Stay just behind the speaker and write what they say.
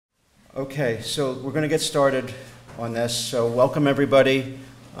Okay, so we're going to get started on this. So welcome everybody.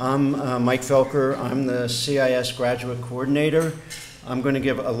 I'm Mike Felker. I'm the CIS Graduate Coordinator. I'm going to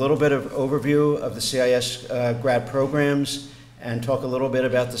give a little bit of overview of the CIS grad programs and talk a little bit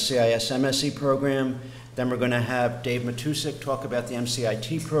about the CIS MSE program. Then we're going to have Dave Matusik talk about the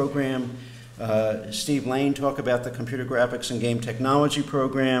MCIT program, Steve Lane talk about the Computer Graphics and Game Technology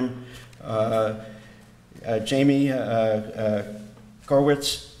program, Jamie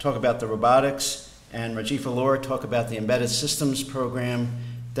Gorwitz talk about the robotics, and Rajiv Alora talk about the embedded systems program.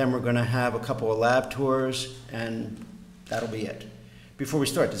 Then we're going to have a couple of lab tours, and that'll be it. Before we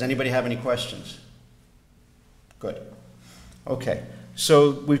start, does anybody have any questions? Good. Okay,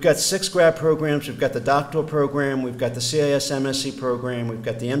 so we've got 6 grad programs. We've got the doctoral program, we've got the CIS MSE program, we've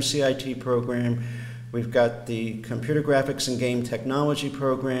got the MCIT program, we've got the Computer Graphics and Game Technology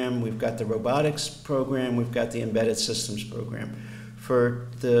program, we've got the robotics program, we've got the embedded systems program. For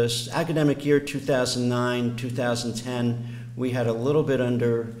the academic year 2009-2010, we had a little bit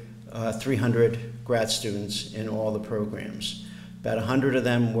under 300 grad students in all the programs. About 100 of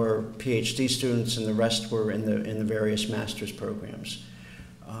them were PhD students, and the rest were in the various master's programs.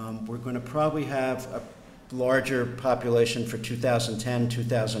 We're going to probably have a larger population for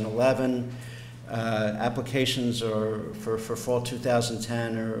 2010-2011. Applications are for fall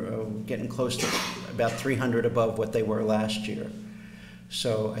 2010 are getting close to about 300 above what they were last year.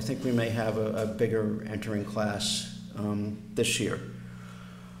 So I think we may have a bigger entering class this year.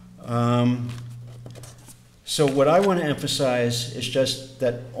 So what I want to emphasize is just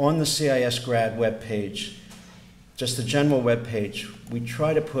that on the CIS grad webpage, just the general webpage, we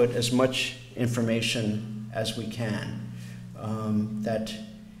try to put as much information as we can. That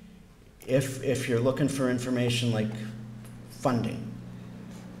if you're looking for information like funding,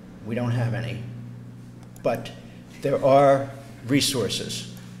 we don't have any, but there are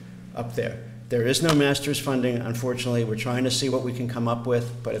resources up there. There is no master's funding, unfortunately. We're trying to see what we can come up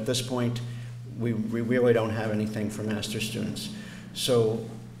with, but at this point, we really don't have anything for master's students. So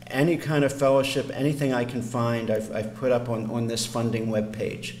any kind of fellowship, anything I can find, I've put up on this funding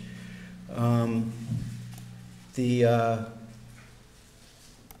webpage.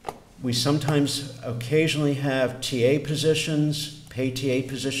 We sometimes occasionally have TA positions, paid TA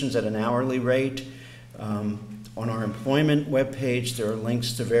positions at an hourly rate. On our employment webpage, there are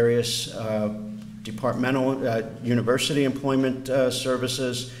links to various departmental university employment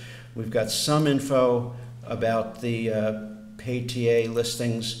services. We've got some info about the paid TA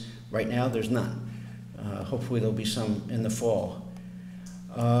listings. Right now, there's none. Hopefully, there'll be some in the fall.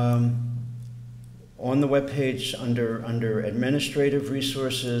 On the webpage, under administrative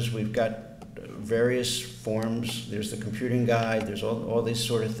resources, we've got various forms. There's the computing guide. There's all these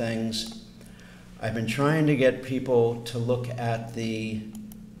sort of things. I've been trying to get people to look at the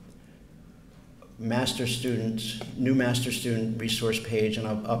new master student resource page, and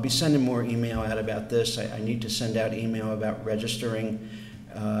I'll be sending more email out about this. I need to send out email about registering,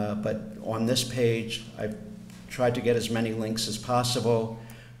 but on this page, I've tried to get as many links as possible.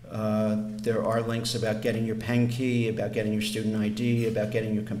 There are links about getting your pen key, about getting your student ID, about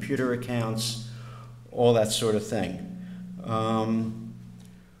getting your computer accounts, all that sort of thing.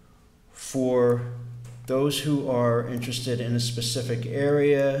 For those who are interested in a specific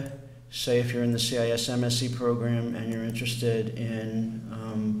area, say if you're in the CIS MSE program and you're interested in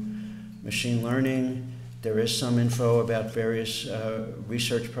machine learning, there is some info about various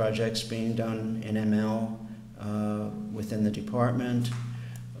research projects being done in ML within the department.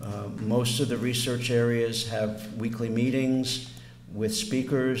 Most of the research areas have weekly meetings with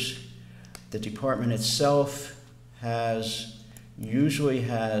speakers. The department itself usually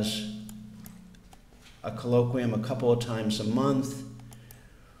has a colloquium a couple of times a month.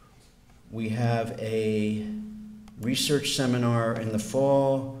 We have a research seminar in the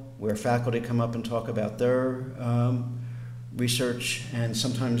fall where faculty come up and talk about their research, and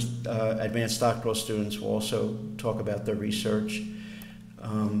sometimes advanced doctoral students will also talk about their research.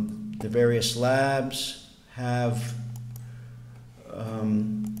 The various labs have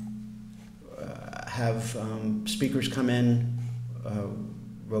speakers come in.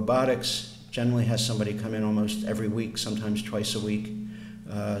 Robotics generally has somebody come in almost every week, sometimes twice a week.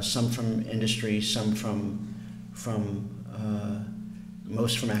 Some from industry, some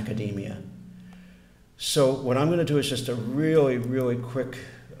most from academia. So what I'm going to do is just a really, really quick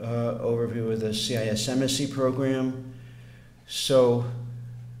overview of the CIS MSE program. So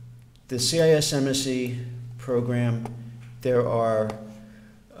the CIS MSE program, there are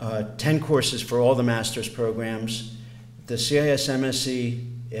 10 courses for all the master's programs. The CIS MSE,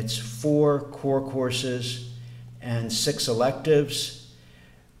 it's 4 core courses and 6 electives.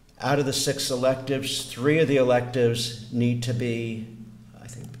 Out of the 6 electives, 3 of the electives need to be, I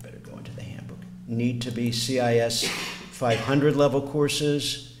think we better go into the handbook, need to be CIS 500 level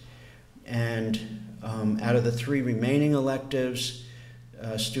courses. And out of the 3 remaining electives,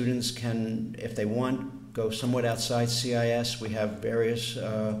 students can, if they want, go somewhat outside CIS. We have various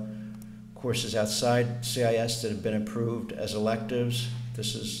courses outside CIS that have been approved as electives.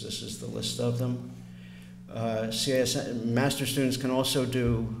 This is the list of them. CIS master students can also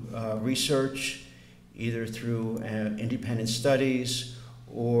do research, either through independent studies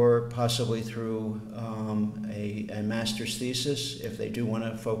or possibly through a master's thesis if they do want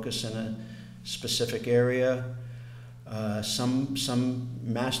to focus in a specific area. Some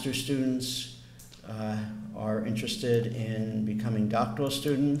master students are interested in becoming doctoral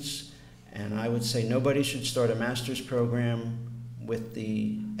students, and I would say nobody should start a master's program with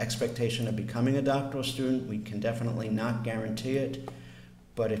the expectation of becoming a doctoral student. We can definitely not guarantee it,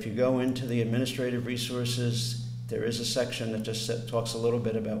 but if you go into the administrative resources, there is a section that just talks a little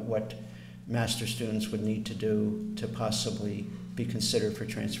bit about what master students would need to do to possibly be considered for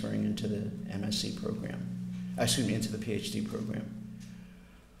transferring into the MSE program, excuse me, into the PhD program.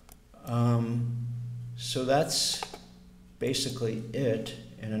 So that's basically it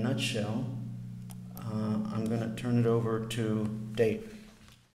in a nutshell. I'm going to turn it over to Dave.